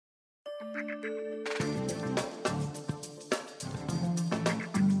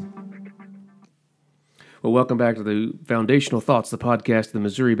Well, welcome back to the Foundational Thoughts, the podcast of the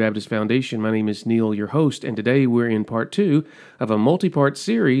Missouri Baptist Foundation. My name is Neil, your host, and today we're in part 2 of a multi-part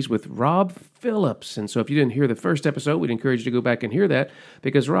series with Rob Phillips. And so if you didn't hear the first episode, we'd encourage you to go back and hear that,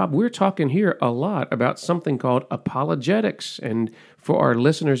 because, Rob, we're talking here a lot about something called apologetics. And for our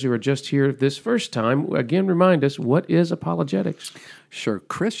listeners who are just here this first time, again, remind us, what is apologetics? Sure.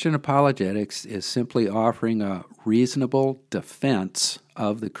 Christian apologetics is simply offering a reasonable defense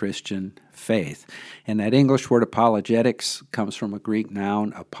of the Christian faith. And that English word apologetics comes from a Greek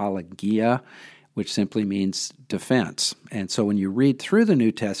noun, apologia, which simply means defense. And so when you read through the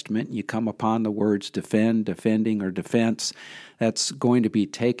New Testament, you come upon the words defend, defending, or defense. That's going to be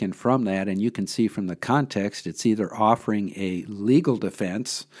taken from that, and you can see from the context it's either offering a legal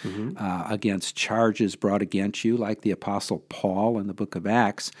defense against charges brought against you, like the Apostle Paul in the book of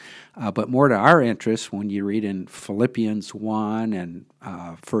Acts, but more to our interest when you read in Philippians 1 and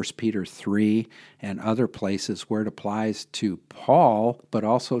 1 Peter 3 and other places where it applies to Paul, but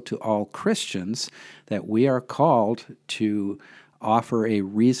also to all Christians, that we are called to offer a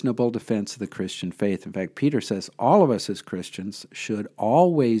reasonable defense of the Christian faith. In fact, Peter says all of us as Christians should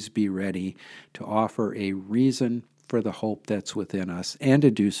always be ready to offer a reason for the hope that's within us, and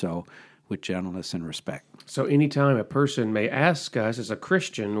to do so with gentleness and respect. So anytime a person may ask us as a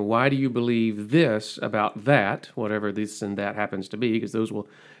Christian, why do you believe this about that, whatever this and that happens to be, because those will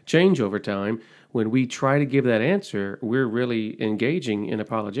change over time, when we try to give that answer, we're really engaging in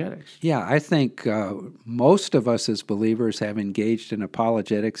apologetics. Yeah, I think most of us as believers have engaged in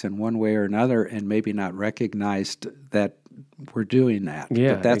apologetics in one way or another and maybe not recognized that we're doing that.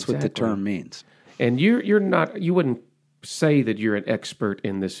 Yeah, but that's exactly what the term means. And you wouldn't say that you're an expert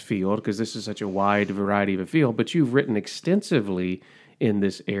in this field, because this is such a wide variety of a field, but you've written extensively in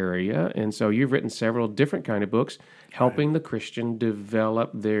this area, and so you've written several different kind of books helping the Christian develop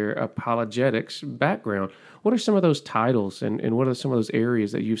their apologetics background. What are some of those titles, and what are some of those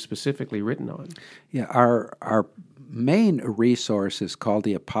areas that you've specifically written on? Yeah, our main resource is called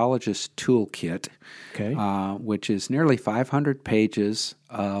the Apologist Toolkit, which is nearly 500 pages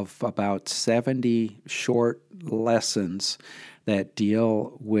of about 70 short lessons that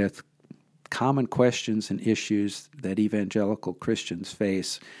deal with common questions and issues that evangelical Christians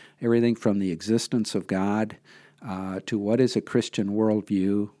face, everything from the existence of God to what is a Christian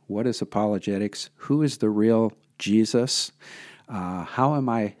worldview, what is apologetics, who is the real Jesus, how am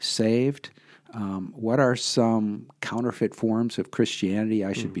I saved, what are some counterfeit forms of Christianity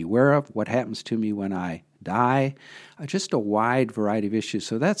I should be aware of, what happens to me when I die, just a wide variety of issues.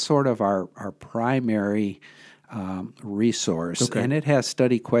 So that's sort of our primary resource, and it has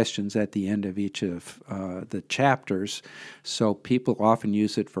study questions at the end of each of the chapters, so people often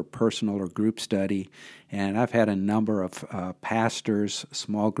use it for personal or group study, and I've had a number of pastors,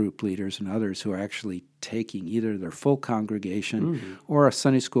 small group leaders, and others who are actually taking either their full congregation or a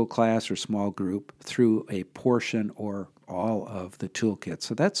Sunday school class or small group through a portion or all of the toolkit.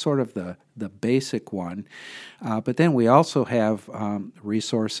 So that's sort of the basic one. But then we also have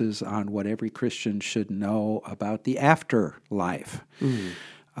resources on what every Christian should know about the afterlife,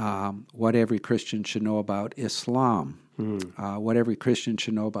 what every Christian should know about Islam, what every Christian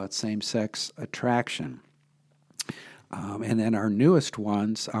should know about same-sex attraction. And then our newest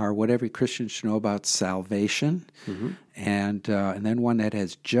ones are what every Christian should know about salvation, and then one that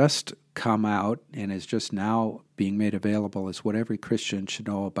has just come out and is just now being made available is what every Christian should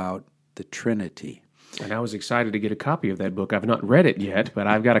know about the Trinity. And I was excited to get a copy of that book. I've not read it yet, but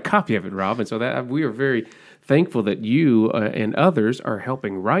I've got a copy of it, Rob. And so that we are very thankful that you and others are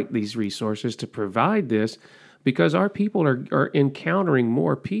helping write these resources to provide this, because our people are encountering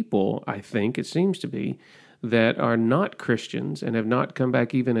more people, I think, it seems to be, that are not Christians and have not come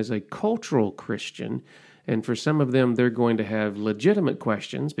back even as a cultural Christian. And for some of them, they're going to have legitimate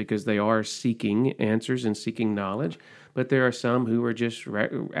questions because they are seeking answers and seeking knowledge. But there are some who are just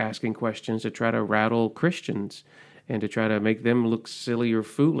asking questions to try to rattle Christians and to try to make them look silly or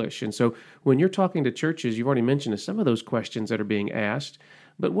foolish. And so when you're talking to churches, you've already mentioned some of those questions that are being asked.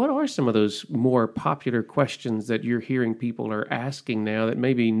 But what are some of those more popular questions that you're hearing people are asking now that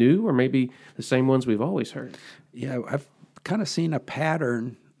may be new or maybe the same ones we've always heard? Yeah, I've kind of seen a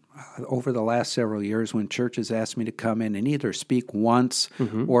pattern over the last several years when churches ask me to come in and either speak once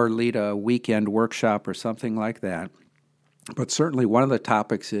or lead a weekend workshop or something like that. But certainly one of the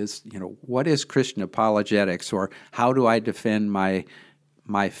topics is, what is Christian apologetics, or how do I defend my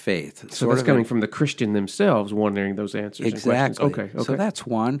faith? So that's coming from the Christian themselves wondering those answers exactly. and questions. Okay. So that's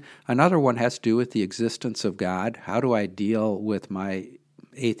one. Another one has to do with the existence of God. How do I deal with my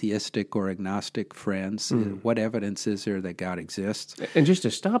atheistic or agnostic friends. What evidence is there that God exists? And just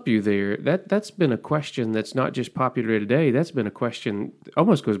to stop you there, that's been a question that's not just popular today. That's been a question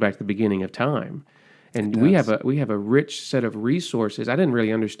almost goes back to the beginning of time. And we have a rich set of resources. I didn't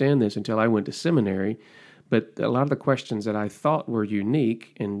really understand this until I went to seminary, but a lot of the questions that I thought were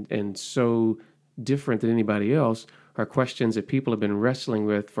unique and so different than anybody else are questions that people have been wrestling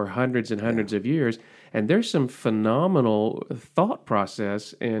with for hundreds and hundreds of years. And there's some phenomenal thought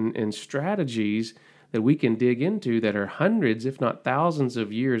process and strategies that we can dig into that are hundreds, if not thousands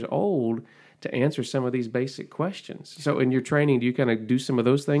of years old to answer some of these basic questions. So in your training, do you kind of do some of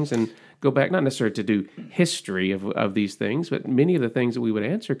those things and go back, not necessarily to do history of these things, but many of the things that we would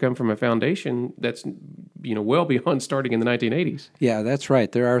answer come from a foundation that's well beyond starting in the 1980s. Yeah, that's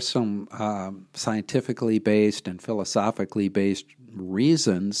right. There are some scientifically based and philosophically based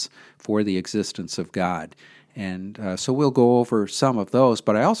reasons for the existence of God. And so we'll go over some of those,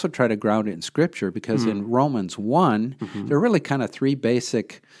 but I also try to ground it in Scripture because in Romans 1, there are really kind of three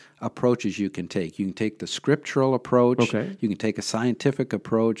basic approaches you can take. You can take the scriptural approach, you can take a scientific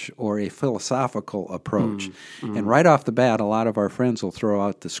approach, or a philosophical approach. And right off the bat, a lot of our friends will throw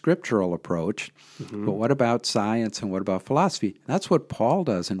out the scriptural approach, but what about science and what about philosophy? That's what Paul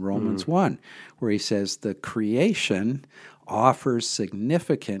does in Romans 1, where he says the creation offers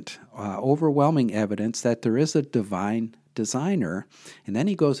significant, overwhelming evidence that there is a divine designer. And then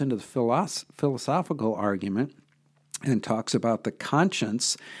he goes into the philosophical argument and talks about the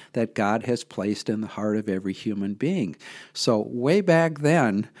conscience that God has placed in the heart of every human being. So way back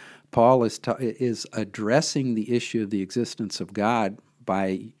then, Paul is addressing the issue of the existence of God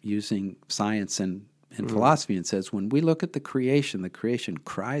by using science and philosophy, and says, when we look at the creation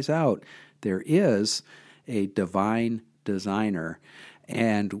cries out, there is a divine designer.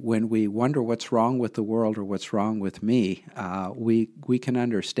 And when we wonder what's wrong with the world or what's wrong with me, we can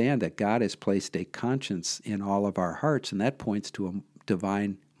understand that God has placed a conscience in all of our hearts, and that points to a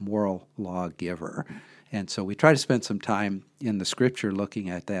divine moral lawgiver. And so we try to spend some time in the Scripture looking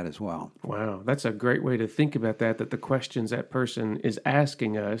at that as well. Wow, that's a great way to think about that the questions that person is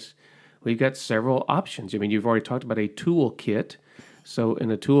asking us, we've got several options. I mean, you've already talked about a toolkit. So in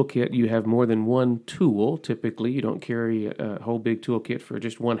a toolkit, you have more than one tool. Typically, you don't carry a whole big toolkit for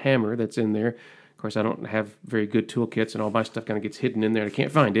just one hammer that's in there. Of course, I don't have very good toolkits, and all my stuff kind of gets hidden in there. I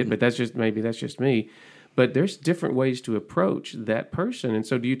can't find it, but that's just me. But there's different ways to approach that person. And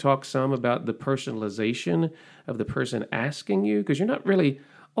so do you talk some about the personalization of the person asking you? Because you're not really,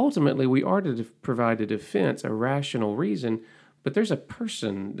 ultimately, we are to provide a defense, a rational reason, but there's a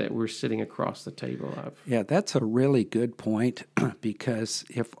person that we're sitting across the table of. Yeah, that's a really good point because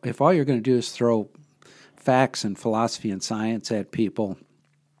if all you're going to do is throw facts and philosophy and science at people,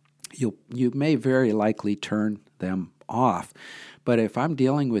 you may very likely turn them off. But if I'm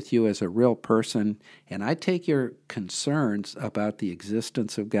dealing with you as a real person and I take your concerns about the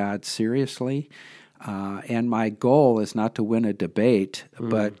existence of God seriously, and my goal is not to win a debate,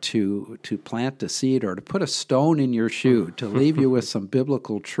 but to plant a seed or to put a stone in your shoe, to leave you with some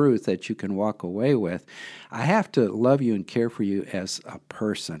biblical truth that you can walk away with. I have to love you and care for you as a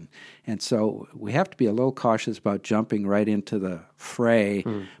person. And so we have to be a little cautious about jumping right into the fray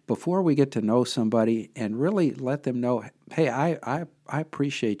before we get to know somebody and really let them know, hey, I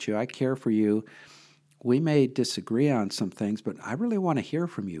appreciate you, I care for you. We may disagree on some things, but I really want to hear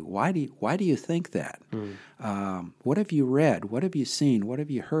from you. Why do you think that? What have you read? What have you seen? What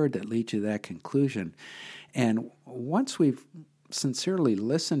have you heard that leads you to that conclusion? And once we've sincerely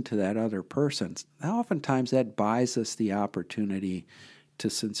listened to that other person, oftentimes that buys us the opportunity to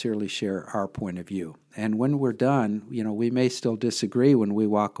sincerely share our point of view. And when we're done, we may still disagree when we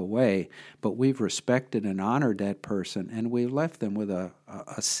walk away, but we've respected and honored that person, and we've left them with a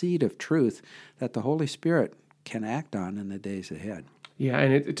seed of truth that the Holy Spirit can act on in the days ahead. Yeah,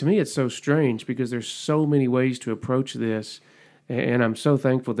 and to me it's so strange because there's so many ways to approach this, and I'm so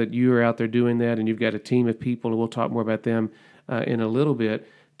thankful that you are out there doing that, and you've got a team of people, and we'll talk more about them in a little bit,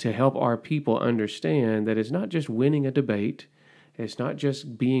 to help our people understand that it's not just winning a debate, it's not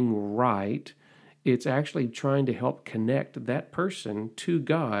just being right, it's actually trying to help connect that person to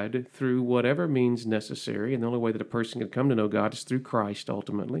God through whatever means necessary. And the only way that a person can come to know God is through Christ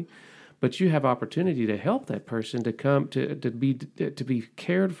ultimately. But you have opportunity to help that person to come to be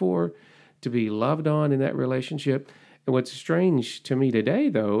cared for, to be loved on in that relationship. And what's strange to me today,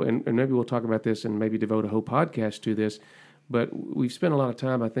 though, and maybe we'll talk about this and maybe devote a whole podcast to this, but we've spent a lot of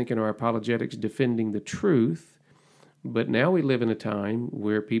time, I think, in our apologetics defending the truth. But now we live in a time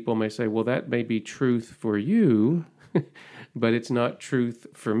where people may say, well, that may be truth for you, but it's not truth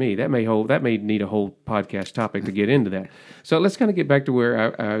for me. That may need a whole podcast topic to get into that. So let's kind of get back to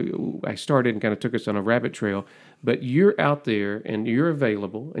where I started and kind of took us on a rabbit trail. But you're out there and you're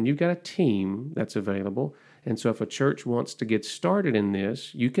available, and you've got a team that's available. And so if a church wants to get started in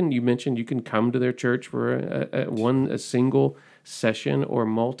this, you mentioned you can come to their church for a single session or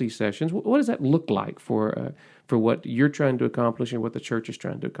multi-sessions. What does that look like for what you're trying to accomplish and what the church is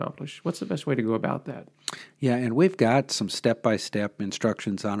trying to accomplish? What's the best way to go about that? Yeah, and we've got some step-by-step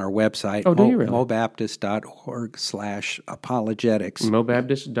instructions on our website, do you really? mobaptist.org/apologetics.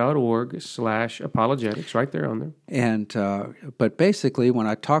 mobaptist.org/apologetics, right there on there. And but basically, when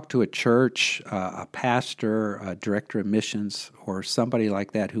I talk to a church, a pastor, a director of missions, or somebody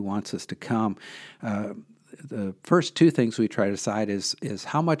like that who wants us to come, the first two things we try to decide is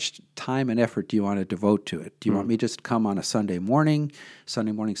how much time and effort do you want to devote to it? Do you want me just to come on a Sunday morning,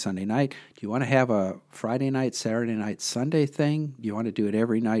 Sunday night? Do you want to have a Friday night, Saturday night, Sunday thing? Do you want to do it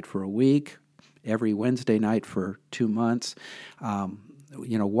every night for a week, every Wednesday night for 2 months?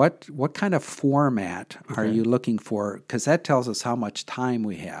 What kind of format are you looking for? Because that tells us how much time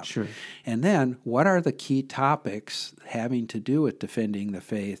we have. Sure. And then, what are the key topics having to do with defending the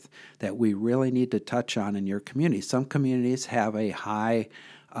faith that we really need to touch on in your community? Some communities have a high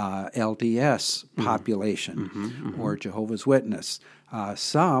LDS population or Jehovah's Witness.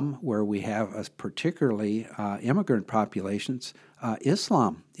 Some, where we have particularly immigrant populations,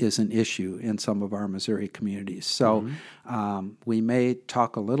 Islam is an issue in some of our Missouri communities. So we may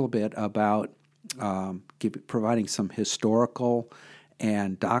talk a little bit about providing some historical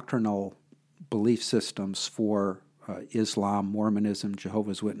and doctrinal belief systems for Islam, Mormonism,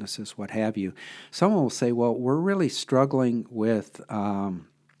 Jehovah's Witnesses, what have you. Someone will say, well, we're really struggling with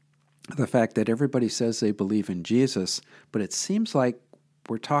the fact that everybody says they believe in Jesus, but it seems like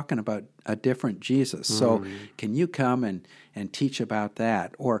we're talking about a different Jesus. So can you come and teach about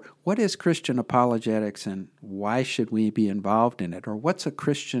that? Or what is Christian apologetics and why should we be involved in it? Or what's a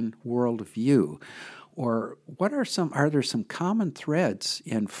Christian worldview? Or are there some common threads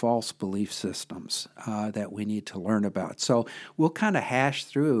in false belief systems that we need to learn about? So we'll kind of hash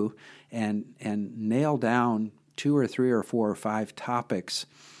through and nail down 2 or 3 or 4 or 5 topics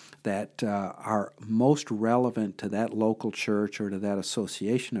that are most relevant to that local church or to that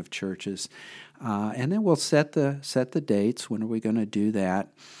association of churches, and then we'll set the dates. When are we going to do that?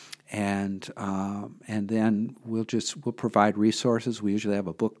 And then we'll provide resources. We usually have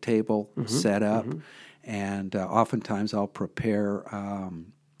a book table set up, and oftentimes I'll prepare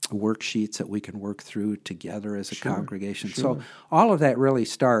worksheets that we can work through together as a congregation. Sure. So all of that really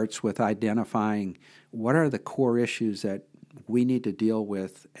starts with identifying what are the core issues that we need to deal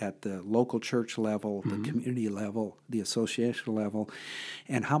with at the local church level, the community level, the association level,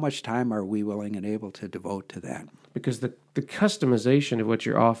 and how much time are we willing and able to devote to that? Because the customization of what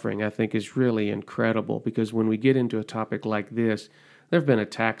you're offering, I think, is really incredible, because when we get into a topic like this, there have been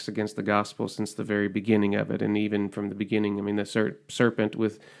attacks against the gospel since the very beginning of it, and even from the beginning, I mean, the serpent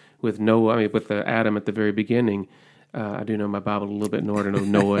with Noah, with the Adam at the very beginning. I do know my Bible a little bit in order to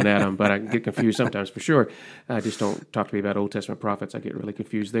know Noah and Adam, but I get confused sometimes for sure. Just don't talk to me about Old Testament prophets. I get really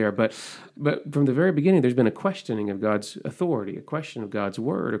confused there. But from the very beginning, there's been a questioning of God's authority, a question of God's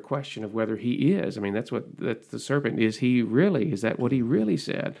word, a question of whether He is. I mean, that's the serpent. Is He really? Is that what He really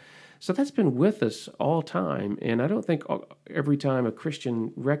said? So that's been with us all time, and I don't think every time a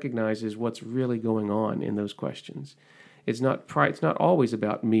Christian recognizes what's really going on in those questions. It's not always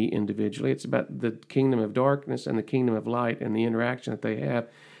about me individually. It's about the kingdom of darkness and the kingdom of light and the interaction that they have.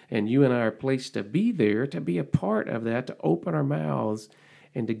 And you and I are placed to be there, to be a part of that, to open our mouths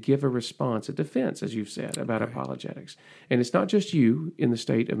and to give a response, a defense, as you've said, about apologetics. And it's not just you in the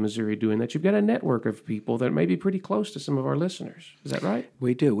state of Missouri doing that. You've got a network of people that may be pretty close to some of our listeners. Is that right?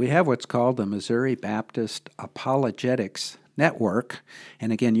 We do. We have what's called the Missouri Baptist Apologetics Network.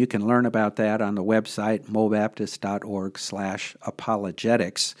 And again, you can learn about that on the website,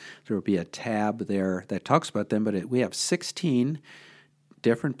 mobaptist.org/apologetics. There will be a tab there that talks about them, but we have 16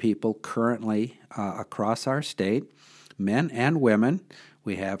 different people currently across our state, men and women.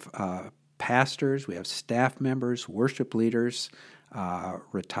 We have pastors, we have staff members, worship leaders,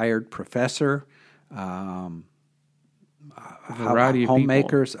 retired professor,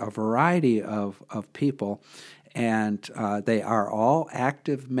 homemakers, a variety of people. And they are all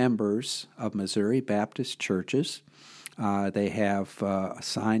active members of Missouri Baptist churches. They have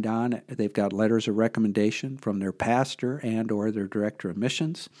signed on. They've got letters of recommendation from their pastor and or their director of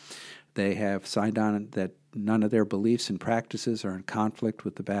missions. They have signed on that none of their beliefs and practices are in conflict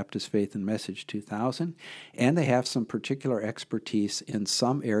with the Baptist Faith and Message 2000, and they have some particular expertise in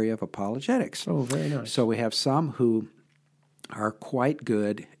some area of apologetics. Oh, very nice. So we have some who are quite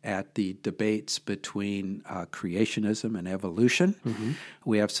good at the debates between creationism and evolution. Mm-hmm.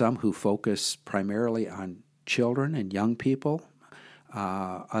 We have some who focus primarily on children and young people,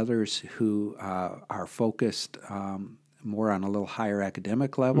 others who are focused more on a little higher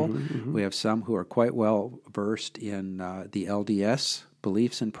academic level. Mm-hmm, mm-hmm. We have some who are quite well versed in the LDS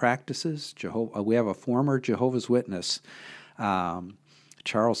beliefs and practices. We have a former Jehovah's Witness,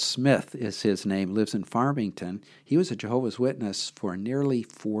 Charles Smith is his name, lives in Farmington. He was a Jehovah's Witness for nearly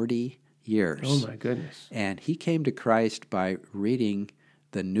 40 years. Oh, my goodness. And he came to Christ by reading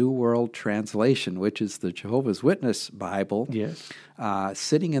the New World Translation, which is the Jehovah's Witness Bible. Yes.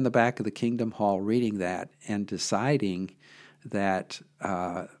 Sitting in the back of the Kingdom Hall reading that and deciding that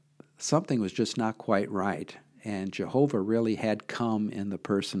something was just not quite right. And Jehovah really had come in the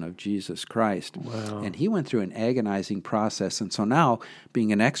person of Jesus Christ. Wow. And he went through an agonizing process. And so now,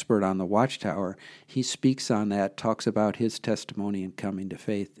 being an expert on the Watchtower, he speaks on that, talks about his testimony and coming to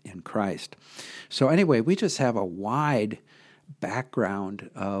faith in Christ. So anyway, we just have a wide background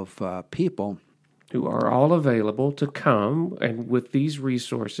of people who are all available to come and with these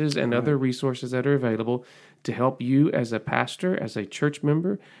resources and other resources that are available to help you as a pastor, as a church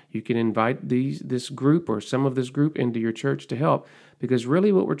member. You can invite this group or some of this group into your church to help, because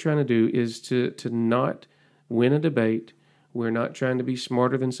really what we're trying to do is to not win a debate. We're not trying to be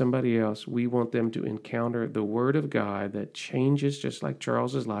smarter than somebody else. We want them to encounter the Word of God that changes, just like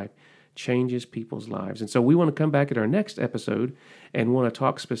Charles's life, changes people's lives. And so we want to come back at our next episode and want to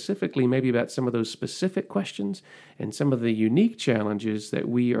talk specifically maybe about some of those specific questions and some of the unique challenges that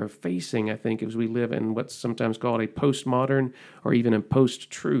we are facing, I think, as we live in what's sometimes called a postmodern or even a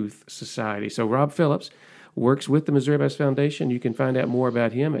post-truth society. So Rob Phillips works with the Missouri Baptist Foundation. You can find out more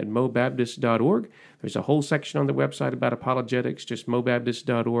about him at mobaptist.org. There's a whole section on the website about apologetics, just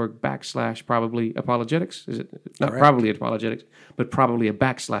mobaptist.org/probably apologetics. Is it not Correct. Probably apologetics, but probably a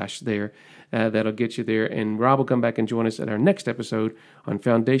backslash there. That'll get you there. And Rob will come back and join us at our next episode on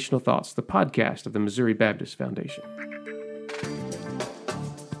Foundational Thoughts, the podcast of the Missouri Baptist Foundation.